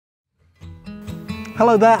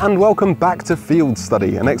Hello there and welcome back to Field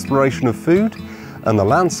Study, an exploration of food and the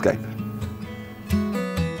landscape.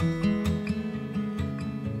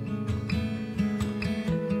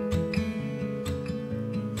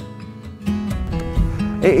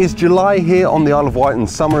 It is July here on the Isle of Wight and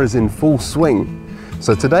summer is in full swing.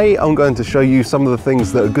 So today I'm going to show you some of the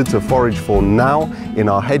things that are good to forage for now in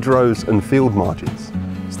our hedgerows and field margins.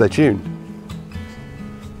 Stay tuned.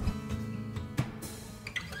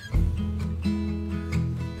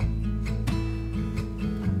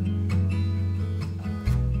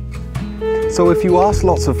 So if you ask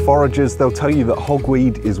lots of foragers, they'll tell you that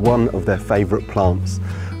hogweed is one of their favourite plants.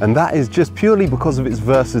 And that is just purely because of its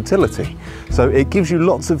versatility. So it gives you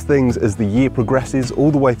lots of things as the year progresses,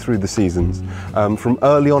 all the way through the seasons. From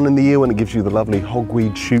early on in the year when it gives you the lovely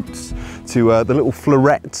hogweed shoots, to the little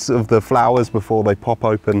florets of the flowers before they pop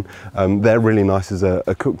open. They're really nice as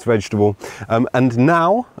a cooked vegetable. And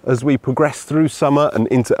now, as we progress through summer and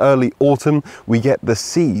into early autumn, we get the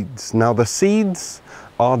seeds. Now the seeds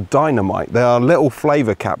are dynamite. They are little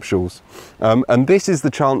flavour capsules. And this is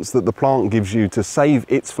the chance that the plant gives you to save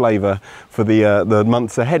its flavour for the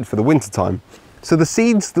months ahead, for the winter time. So the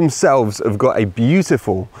seeds themselves have got a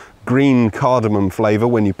beautiful green cardamom flavour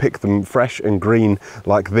when you pick them fresh and green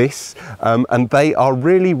like this. And they are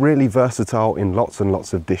really, really versatile in lots and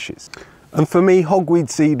lots of dishes. And for me,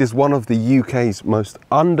 hogweed seed is one of the UK's most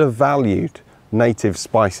undervalued native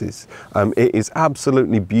spices. It is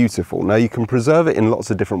absolutely beautiful. Now you can preserve it in lots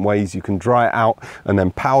of different ways. You can dry it out and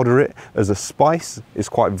then powder it as a spice. It's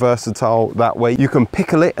quite versatile that way. You can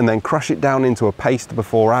pickle it and then crush it down into a paste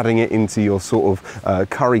before adding it into your sort of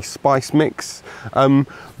curry spice mix.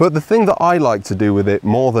 But the thing that I like to do with it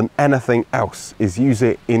more than anything else is use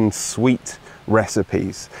it in sweet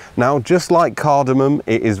recipes. Now, just like cardamom,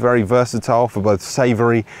 it is very versatile for both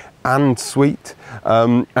savoury and sweet,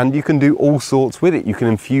 and you can do all sorts with it. You can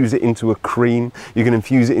infuse it into a cream, you can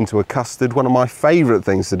infuse it into a custard. One of my favourite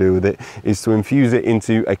things to do with it is to infuse it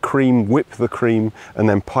into a cream, whip the cream and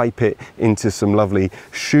then pipe it into some lovely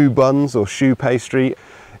choux buns or choux pastry.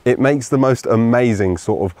 It makes the most amazing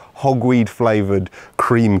sort of hogweed flavoured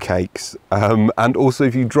cream cakes. And also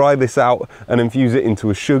if you dry this out and infuse it into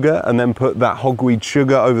a sugar and then put that hogweed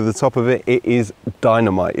sugar over the top of it, it is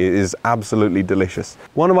dynamite. It is absolutely delicious.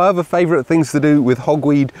 One of my other favourite things to do with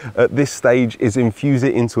hogweed at this stage is infuse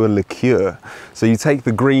it into a liqueur. So you take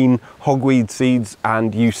the green hogweed seeds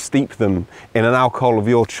and you steep them in an alcohol of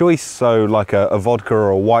your choice, so like a vodka or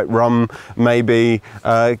a white rum maybe.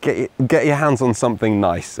 Get your hands on something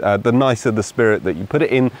nice. The nicer the spirit that you put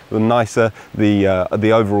it in, the nicer the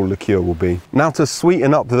overall liqueur will be. Now to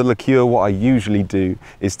sweeten up the liqueur, what I usually do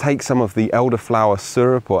is take some of the elderflower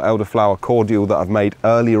syrup or elderflower cordial that I've made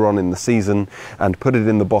earlier on in the season and put it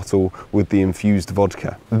in the bottle with the infused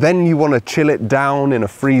vodka. Then you want to chill it down in a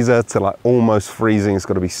freezer to like almost freezing. It's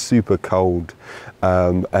got to be super cold,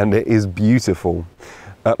 and it is beautiful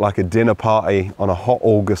at like a dinner party on a hot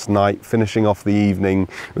August night, finishing off the evening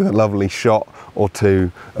with a lovely shot or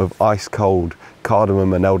two of ice cold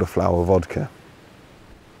cardamom and elderflower vodka.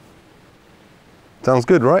 Sounds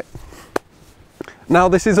good, right? Now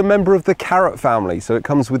this is a member of the carrot family, so it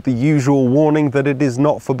comes with the usual warning that it is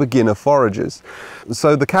not for beginner foragers.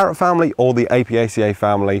 So the carrot family or the Apiaceae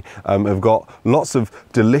family have got lots of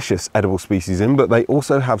delicious edible species in, but they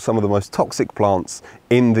also have some of the most toxic plants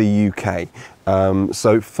in the UK.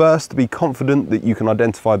 So first, be confident that you can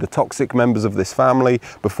identify the toxic members of this family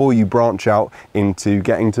before you branch out into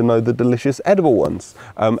getting to know the delicious edible ones.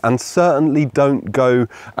 And certainly don't go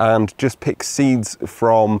and just pick seeds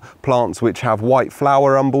from plants which have white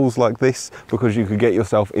flower umbels like this, because you could get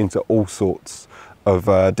yourself into all sorts of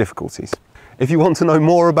difficulties. If you want to know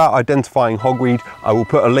more about identifying hogweed, I will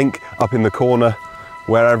put a link up in the corner,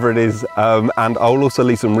 wherever it is, and I'll also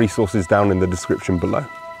leave some resources down in the description below.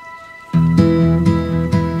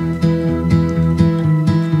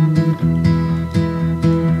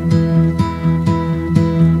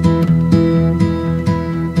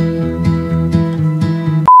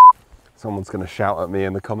 Someone's going to shout at me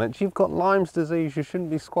in the comments, "You've got Lyme's disease, you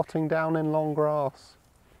shouldn't be squatting down in long grass."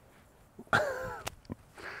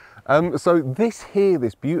 So this here,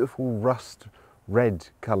 this beautiful rust red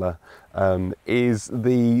colour, is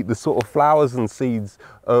the sort of flowers and seeds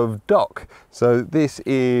of dock. So this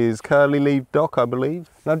is curly-leaved dock, I believe.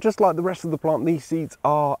 Now, just like the rest of the plant, these seeds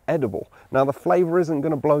are edible. Now, the flavour isn't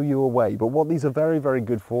going to blow you away, but what these are very, very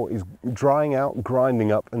good for is drying out,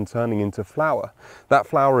 grinding up and turning into flour. That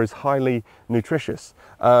flour is highly nutritious.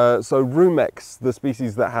 So Rumex, the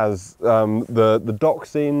species that has the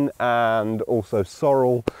docks in, and also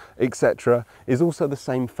sorrel etc., is also the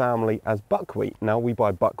same family as buckwheat. Now, we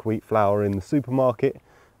buy buckwheat flour in the supermarket,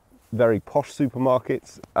 very posh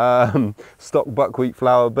supermarkets, stock buckwheat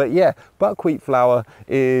flour. But yeah, buckwheat flour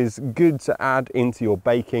is good to add into your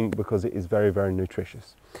baking because it is very, very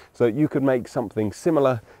nutritious. So you could make something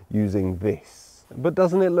similar using this. But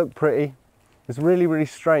doesn't it look pretty? It's really, really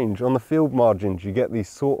strange. On the field margins, you get these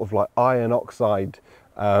sort of like iron oxide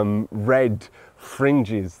red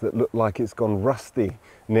fringes that look like it's gone rusty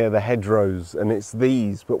near the hedgerows, and it's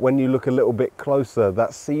these. But when you look a little bit closer,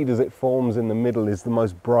 that seed as it forms in the middle is the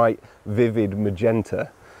most bright, vivid magenta.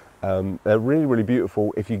 They're really, really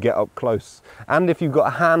beautiful if you get up close. And if you've got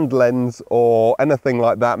a hand lens or anything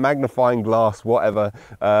like that, magnifying glass, whatever,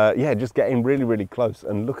 yeah, just getting really, really close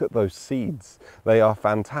and look at those seeds. They are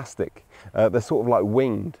fantastic. They're sort of like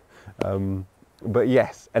winged. But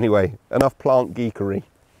yes, anyway, enough plant geekery.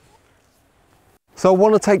 So I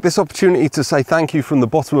want to take this opportunity to say thank you from the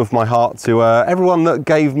bottom of my heart to everyone that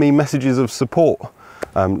gave me messages of support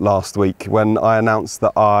last week when I announced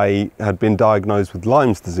that I had been diagnosed with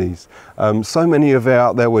Lyme's disease. So many of you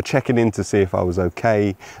out there were checking in to see if I was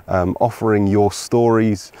okay, offering your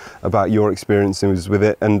stories about your experiences with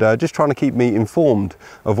it, and just trying to keep me informed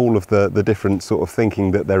of all of the different sort of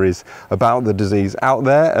thinking that there is about the disease out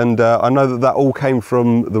there. And I know that that all came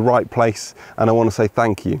from the right place, and I want to say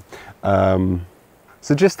thank you.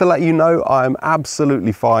 So just to let you know, I'm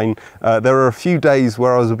absolutely fine. There are a few days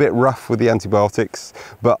where I was a bit rough with the antibiotics,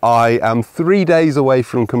 but I am 3 days away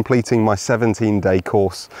from completing my 17-day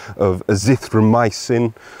course of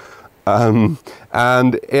azithromycin.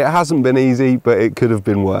 And it hasn't been easy, but it could have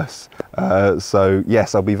been worse. So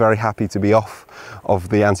yes, I'll be very happy to be off of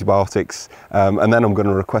the antibiotics, and then I'm going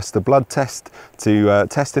to request a blood test to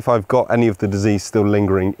test if I've got any of the disease still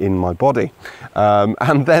lingering in my body,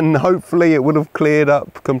 and then hopefully it would have cleared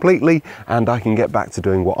up completely and I can get back to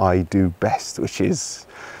doing what I do best, which is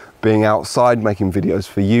being outside, making videos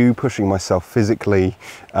for you, pushing myself physically,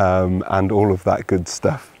 and all of that good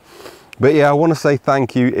stuff. But yeah, I want to say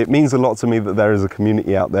thank you. It means a lot to me that there is a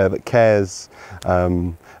community out there that cares,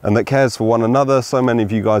 and that cares for one another. So many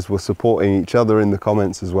of you guys were supporting each other in the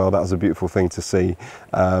comments as well. That was a beautiful thing to see.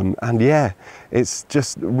 And yeah, it's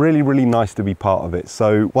just really, really nice to be part of it.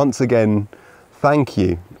 So once again, thank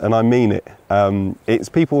you, and I mean it. It's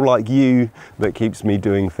people like you that keeps me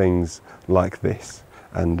doing things like this,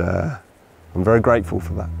 and I'm very grateful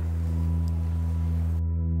for that.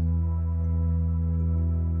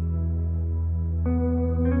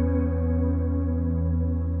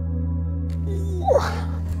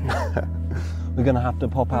 We're going to have to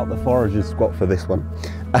pop out the Forager squat for this one.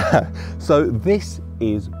 So this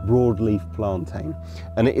is broadleaf plantain,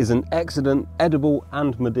 and it is an excellent edible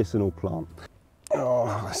and medicinal plant.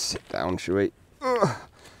 Oh, let's sit down, shall we?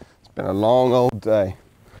 It's been a long old day.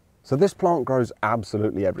 So this plant grows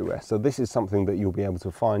absolutely everywhere. So this is something that you'll be able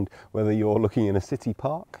to find whether you're looking in a city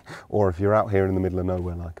park or if you're out here in the middle of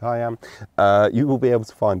nowhere like I am, you will be able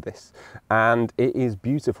to find this. And it is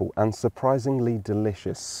beautiful and surprisingly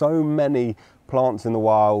delicious. So many plants in the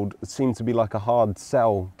wild seem to be like a hard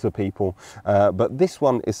sell to people, but this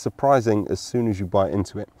one is surprising as soon as you bite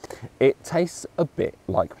into it. It tastes a bit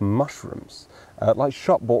like mushrooms, like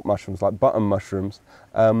shop-bought mushrooms, like button mushrooms.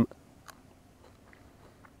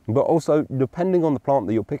 But also, depending on the plant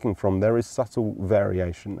that you're picking from, there is subtle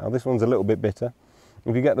variation. Now this one's a little bit bitter.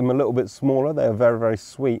 If you get them a little bit smaller, they are very, very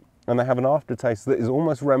sweet, and they have an aftertaste that is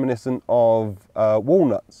almost reminiscent of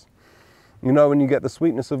walnuts. You know, when you get the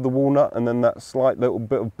sweetness of the walnut and then that slight little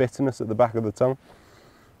bit of bitterness at the back of the tongue.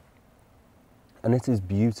 And it is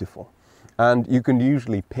beautiful. And you can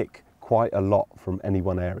usually pick quite a lot from any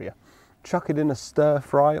one area. Chuck it in a stir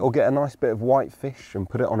fry or get a nice bit of white fish and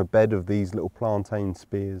put it on a bed of these little plantain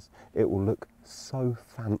spears. It will look so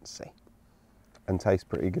fancy and taste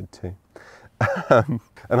pretty good too. And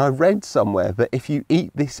I read somewhere that if you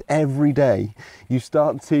eat this every day, you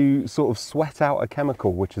start to sort of sweat out a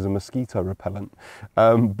chemical, which is a mosquito repellent.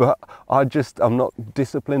 But I'm not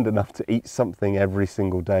disciplined enough to eat something every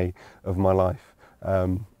single day of my life.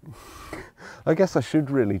 I guess I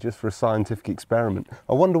should really, just for a scientific experiment.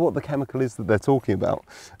 I wonder what the chemical is that they're talking about.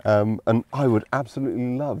 And I would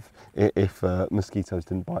absolutely love it if mosquitoes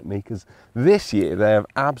didn't bite me, because this year they have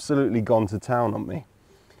absolutely gone to town on me.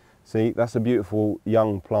 See, that's a beautiful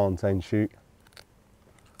young plantain shoot.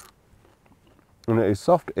 And it is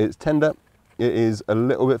soft, it's tender, it is a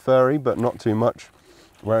little bit furry, but not too much.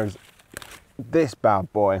 Whereas this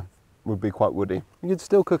bad boy would be quite woody. You could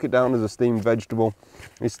still cook it down as a steamed vegetable.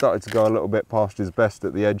 It started to go a little bit past his best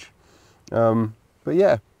at the edge. But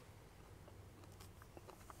yeah.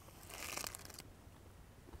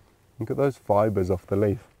 Look at those fibres off the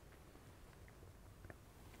leaf.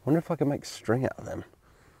 Wonder if I can make string out of them.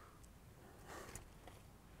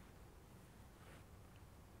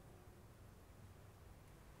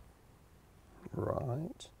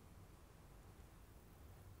 Right.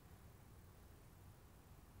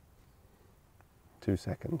 Two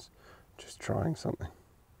seconds. Just trying something.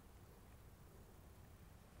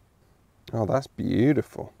 Oh, that's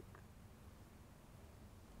beautiful.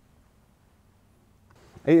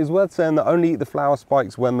 It is worth saying that only eat the flower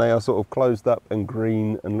spikes when they are sort of closed up and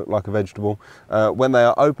green and look like a vegetable. When they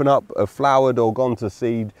are open up, flowered or gone to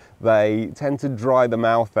seed, they tend to dry the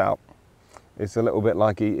mouth out. It's a little bit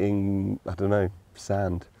like eating, I don't know,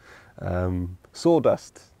 sand.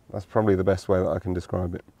 Sawdust, that's probably the best way that I can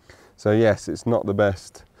describe it. So yes, it's not the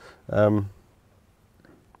best.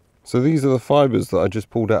 So these are the fibres that I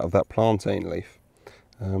just pulled out of that plantain leaf.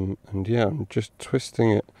 And yeah, I'm just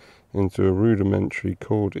twisting it into a rudimentary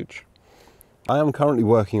cordage. I am currently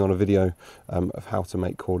working on a video of how to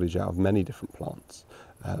make cordage out of many different plants.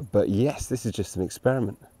 But yes, this is just an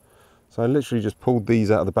experiment. So I literally just pulled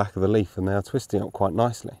these out of the back of the leaf and they are twisting up quite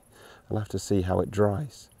nicely. I'll have to see how it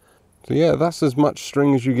dries. So yeah, that's as much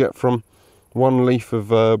string as you get from one leaf of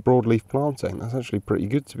broadleaf plantain. That's actually pretty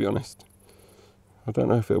good, to be honest. I don't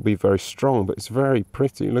know if it'll be very strong, but it's very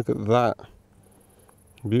pretty. Look at that.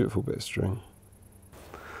 Beautiful bit of string.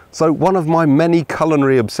 So one of my many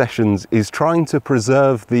culinary obsessions is trying to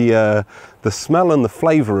preserve the smell and the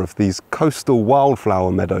flavour of these coastal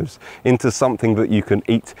wildflower meadows into something that you can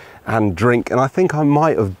eat and drink. And I think I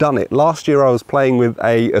might have done it. Last year I was playing with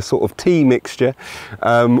a sort of tea mixture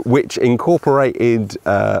which incorporated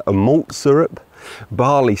a malt syrup,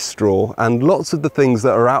 barley straw, and lots of the things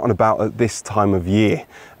that are out and about at this time of year.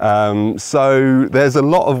 So there's a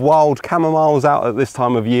lot of wild chamomiles out at this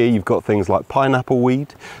time of year. You've got things like pineapple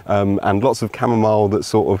weed and lots of chamomile that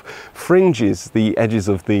sort of fringes the edges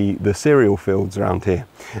of the cereal fields around here.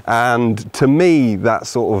 And to me, that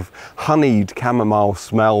sort of honeyed chamomile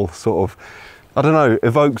smell sort of, I don't know,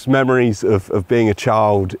 evokes memories of being a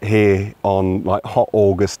child here on like hot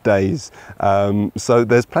August days. So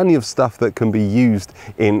there's plenty of stuff that can be used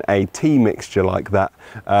in a tea mixture like that.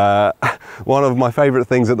 One of my favourite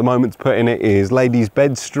things at the moment to put in it is ladies'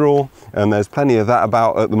 bed straw, and there's plenty of that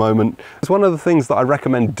about at the moment. It's one of the things that I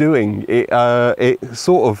recommend doing. It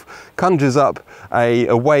sort of conjures up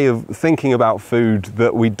a way of thinking about food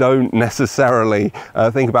that we don't necessarily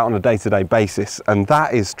think about on a day-to-day basis, and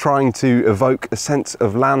that is trying to evoke a sense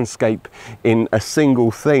of landscape in a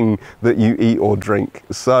single thing that you eat or drink.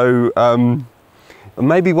 So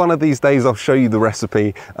maybe one of these days I'll show you the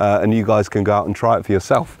recipe and you guys can go out and try it for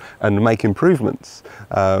yourself and make improvements.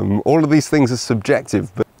 All of these things are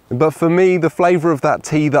subjective, but for me, the flavour of that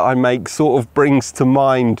tea that I make sort of brings to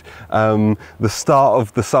mind the start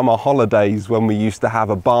of the summer holidays when we used to have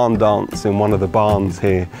a barn dance in one of the barns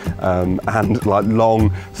here, and like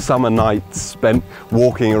long summer nights spent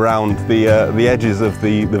walking around the edges of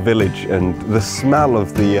the village, and the smell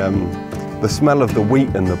of the wheat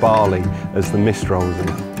and the barley as the mist rolls in.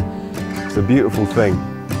 It's a beautiful thing,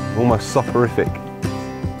 almost soporific.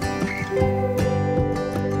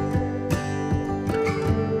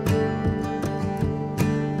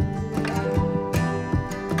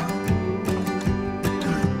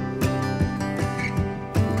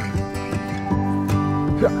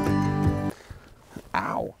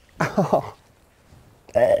 Ow.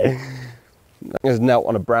 Just knelt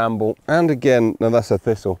on a bramble, and again, no, that's a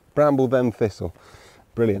thistle. Bramble, then thistle.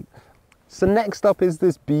 Brilliant. So next up is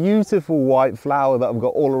this beautiful white flower that I've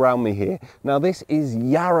got all around me here. Now this is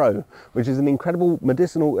yarrow, which is an incredible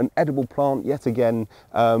medicinal and edible plant yet again.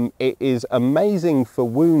 It is amazing for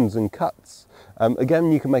wounds and cuts.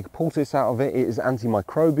 Again, you can make a poultice out of it. It is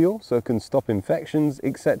antimicrobial, so it can stop infections,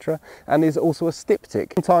 etc. And is also a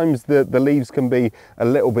styptic. Sometimes the leaves can be a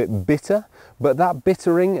little bit bitter, but that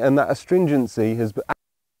bittering and that astringency has been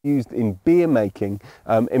used in beer making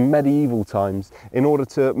in medieval times in order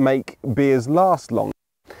to make beers last long.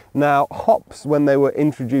 Now, hops, when they were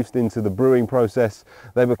introduced into the brewing process,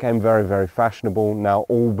 they became very, very fashionable. Now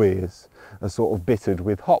all beers are sort of bittered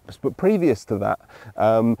with hops. But previous to that,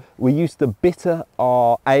 we used to bitter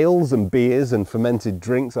our ales and beers and fermented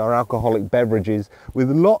drinks, our alcoholic beverages, with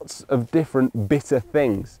lots of different bitter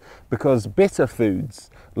things, because bitter foods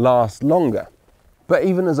last longer. But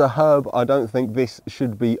even as a herb, I don't think this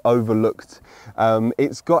should be overlooked.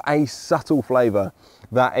 It's got a subtle flavour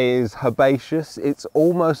that is herbaceous. It's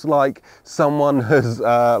almost like someone has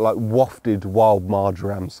like wafted wild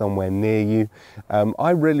marjoram somewhere near you.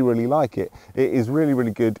 I really, really like it. It is really,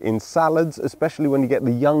 really good in salads, especially when you get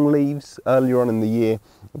the young leaves earlier on in the year.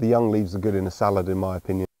 The young leaves are good in a salad, in my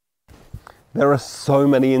opinion. There are so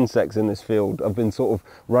many insects in this field. I've been sort of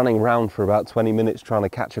running around for about 20 minutes trying to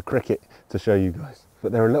catch a cricket to show you guys.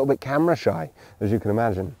 But they're a little bit camera shy, as you can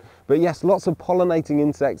imagine. But yes, lots of pollinating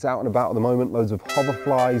insects out and about at the moment. Loads of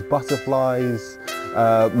hoverflies, butterflies,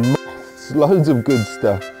 moths, loads of good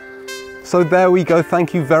stuff. So there we go.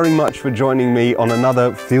 Thank you very much for joining me on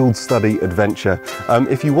another field study adventure.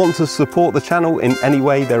 If you want to support the channel in any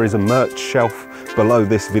way, there is a merch shelf below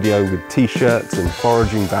this video with t-shirts and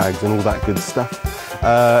foraging bags and all that good stuff.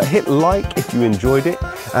 Hit like if you enjoyed it,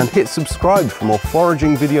 and hit subscribe for more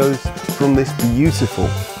foraging videos from this beautiful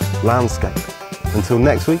landscape. Until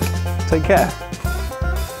next week, take care.